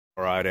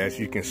All right, as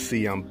you can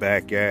see, I'm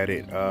back at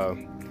it.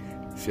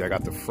 See, I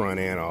got the front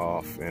end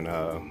off, and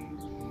I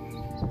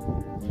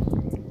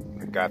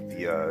got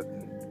the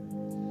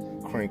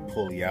crank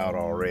pulley out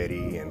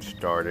already and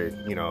started,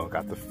 you know,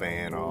 got the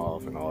fan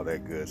off and all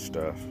that good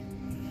stuff.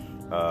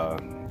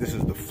 This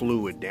is the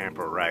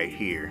Fluidampr right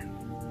here.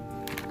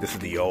 This is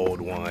the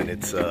old one.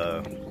 It's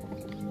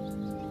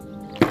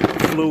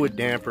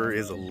Fluidampr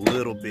is a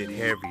little bit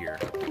heavier.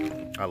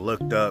 I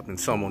looked up and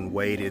someone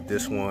weighed it.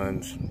 This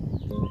one's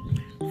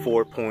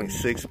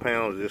 4.6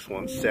 pounds. This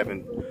one's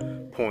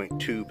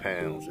 7.2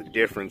 pounds. The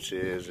difference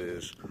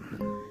is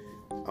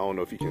I don't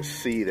know if you can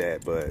see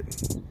that, but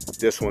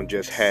this one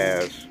just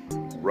has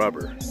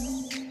rubber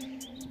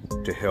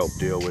to help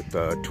deal with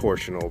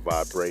torsional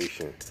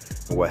vibration.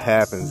 And what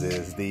happens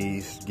is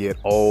these get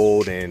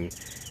old and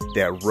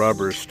that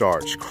rubber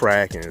starts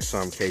cracking. In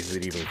some cases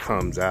it even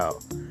comes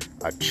out.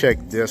 I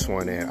checked this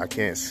one and I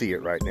can't see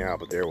it right now,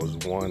 but there was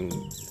one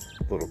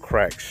little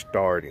crack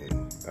starting.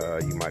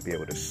 You might be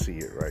able to see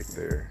it right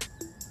there.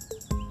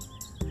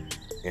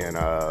 And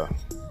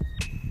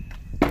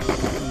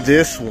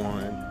this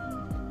one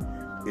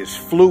is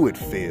fluid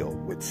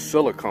filled with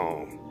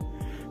silicone.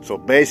 So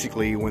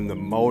basically when the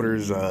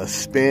motor's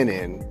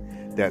spinning,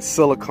 that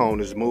silicone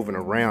is moving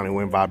around, and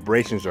when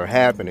vibrations are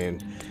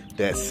happening,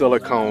 that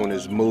silicone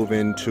is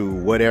moving to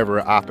whatever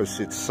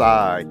opposite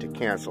side to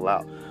cancel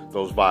out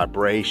those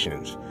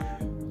vibrations.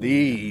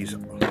 These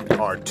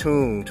are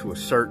tuned to a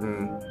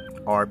certain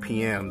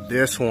RPM.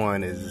 This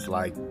one is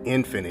like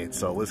infinite,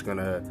 so it's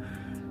gonna,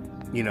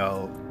 you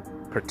know,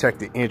 protect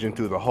the engine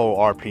through the whole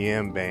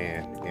RPM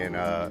band. And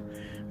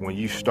when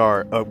you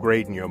start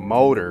upgrading your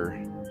motor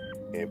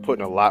and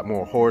putting a lot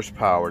more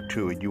horsepower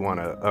to it, you want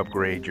to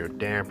upgrade your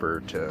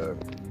damper to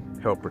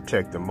help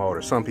protect the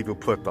motor. Some people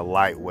put the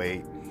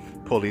lightweight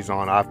pulleys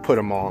on. I've put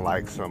them on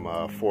like some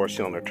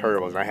 4-cylinder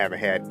turbos, and I haven't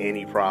had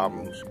any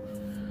problems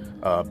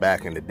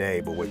back in the day.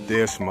 But with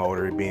this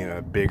motor being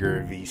a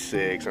bigger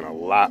V6 and a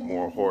lot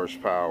more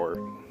horsepower,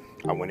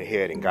 I went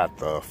ahead and got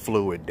the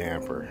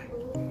Fluidampr.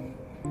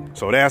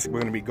 So that's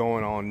going to be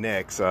going on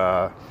next.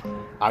 I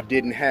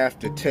didn't have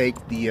to take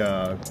the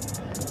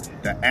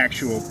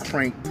actual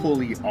crank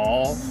pulley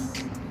off,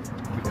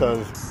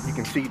 because you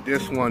can see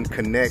this one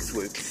connects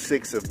with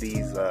 6 of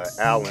these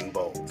Allen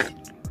bolts.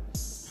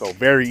 So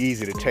very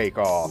easy to take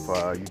off.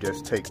 You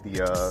just take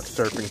the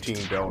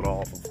serpentine belt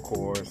off, of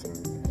course,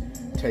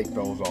 and take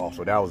those off.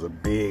 So that was a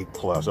big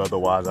plus.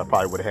 Otherwise, I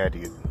probably would have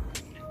had to,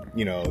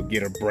 you know,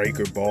 get a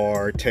breaker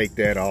bar, take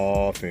that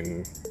off,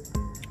 and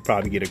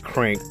probably get a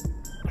crank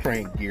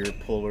gear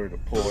puller to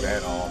pull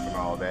that off and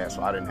all that.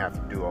 So I didn't have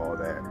to do all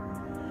that.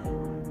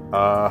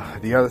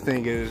 The other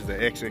thing is the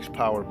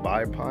XS-Power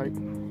Bi-pipe.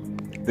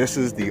 This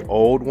is the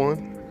old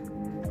one.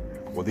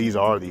 Well, these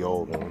are the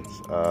old ones.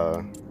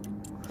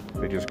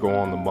 They just go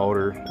on the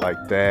motor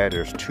like that.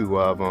 There's 2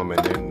 of them,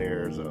 and then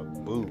there's a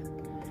boot.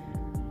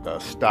 The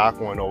stock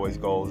one always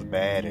goes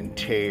bad and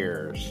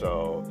tears,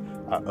 so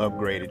I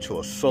upgraded to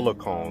a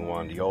silicone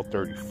one, the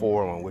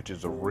 034 one, which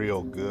is a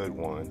real good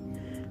one.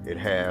 It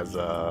has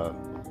a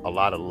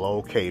lot of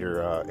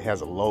locator. It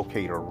has a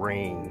locator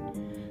ring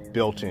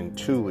built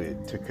into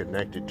it to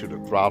connect it to the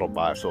throttle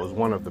body, so it's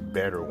one of the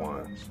better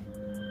ones.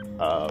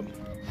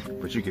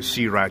 But you can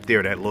see right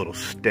there that little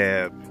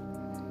step.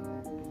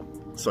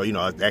 So, you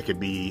know, that could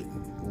be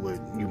what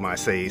you might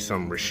say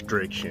some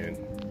restriction.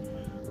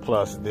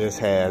 Plus this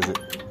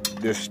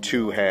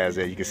too has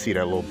that. You can see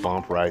that little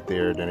bump right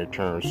there, then it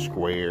turns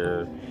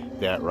square,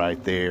 that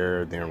right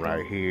there, then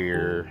right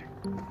here.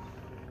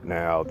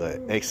 Now the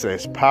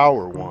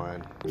XS-Power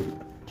one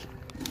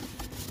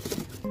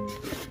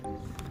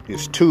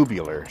is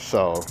tubular,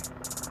 so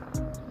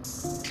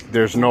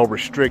there's no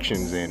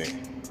restrictions in it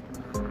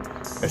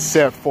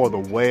except for the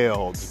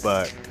welds.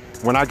 But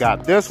when I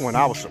got this one,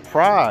 I was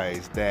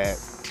surprised that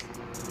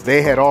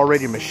they had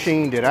already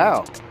machined it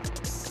out,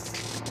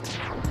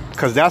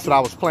 because that's what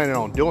I was planning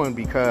on doing.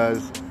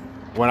 Because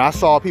when I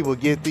saw people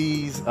get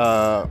these,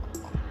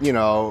 you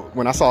know,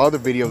 when I saw other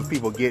videos of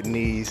people getting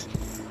these,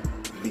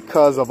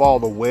 because of all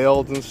the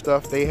welds and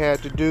stuff they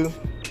had to do,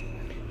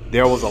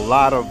 there was a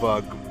lot of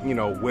you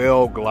know,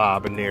 weld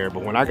glob in there.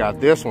 But when I got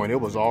this one,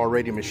 it was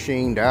already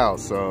machined out.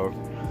 So,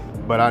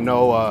 but I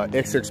know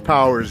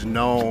XS-Power is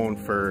known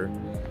for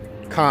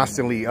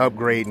constantly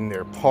upgrading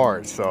their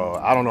parts, so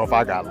I don't know if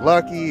I got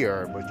lucky,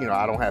 but you know,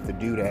 I don't have to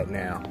do that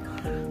now.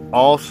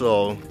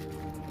 Also,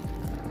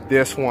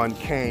 this one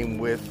came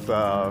with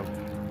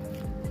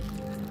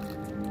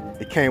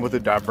it came with the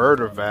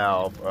diverter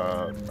valve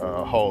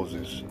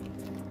hoses,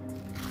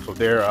 so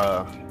they're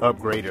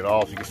upgraded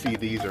also. You can see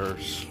these are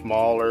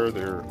smaller,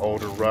 they're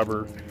older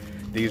rubber.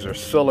 These are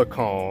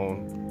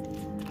silicone,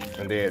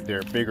 and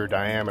they're bigger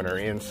diameter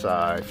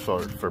inside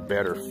for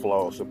better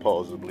flow,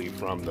 supposedly,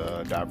 from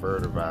the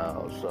diverter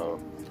valve. So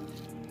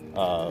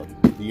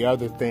the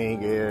other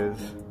thing is,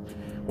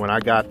 when I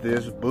got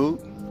this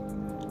boot,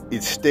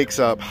 it sticks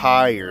up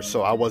higher,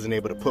 so I wasn't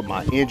able to put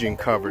my engine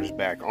covers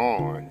back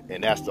on,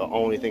 and that's the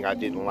only thing I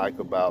didn't like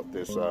about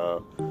this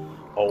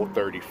old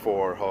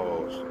 34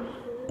 hose.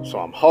 So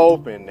I'm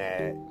hoping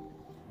that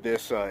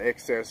this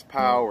excess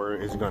power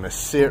is going to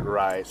sit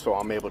right so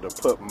I'm able to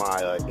put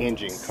my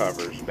engine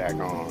covers back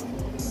on.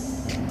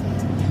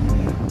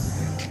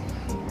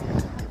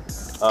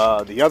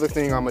 The other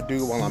thing I'm going to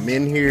do while I'm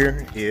in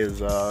here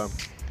is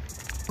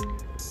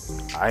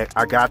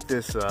I got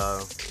this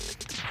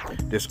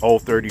this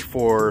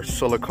 034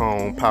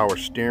 silicone power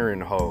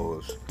steering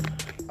hose.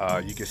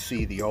 You can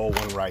see the old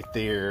one right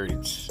there.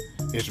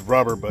 It's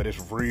rubber, but it's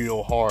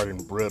real hard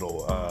and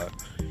brittle.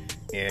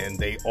 And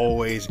they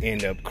always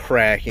end up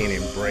cracking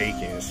and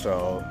breaking.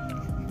 So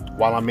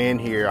while I'm in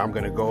here, I'm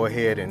gonna go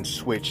ahead and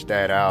switch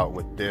that out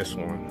with this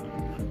one,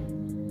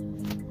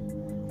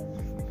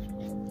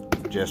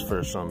 just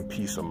for some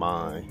peace of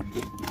mind.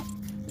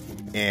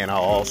 And I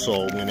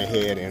also went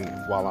ahead and,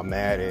 while I'm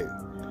at it,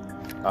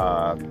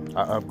 I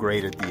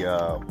upgraded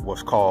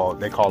the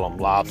they call them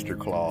lobster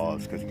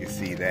claws, because you can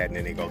see that, and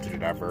then they go to the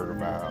diverter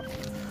valve.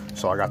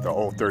 So I got the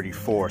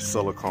 034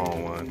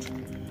 silicone ones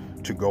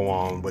to go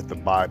on with the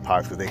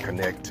bi-pipes, because they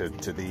connect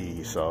to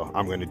these. So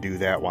I'm going to do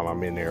that while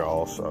I'm in there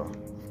also.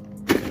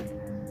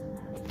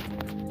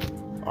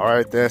 All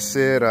right, that's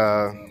it.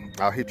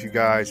 I'll hit you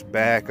guys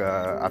back.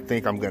 I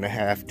think I'm going to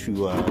have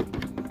to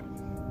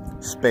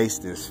space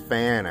this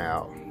fan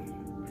out.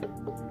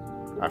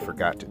 I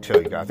forgot to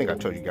tell you guys. I think I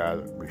told you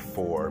guys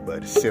before,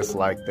 but it sits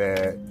like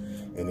that,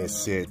 and it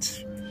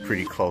sits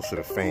pretty close to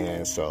the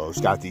fan. So it's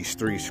got these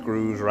 3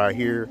 screws right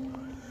here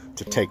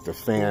to take the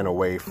fan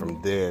away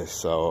from this.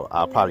 So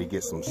I'll probably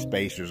get some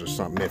spacers or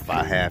something if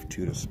I have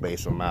to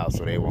space them out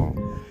so they won't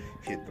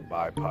hit the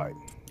bi-pipe.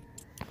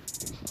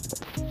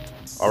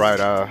 All right,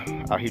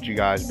 I'll hit you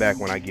guys back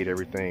when I get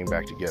everything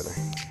back together.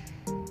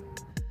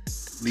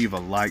 Leave a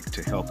like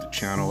to help the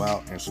channel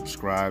out, and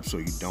subscribe so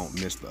you don't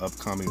miss the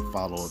upcoming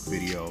follow-up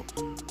video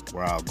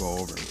where I'll go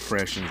over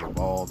impressions of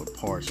all the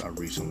parts I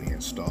recently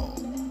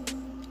installed.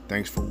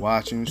 Thanks for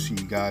watching. See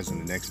you guys in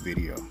the next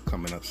video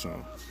coming up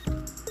soon.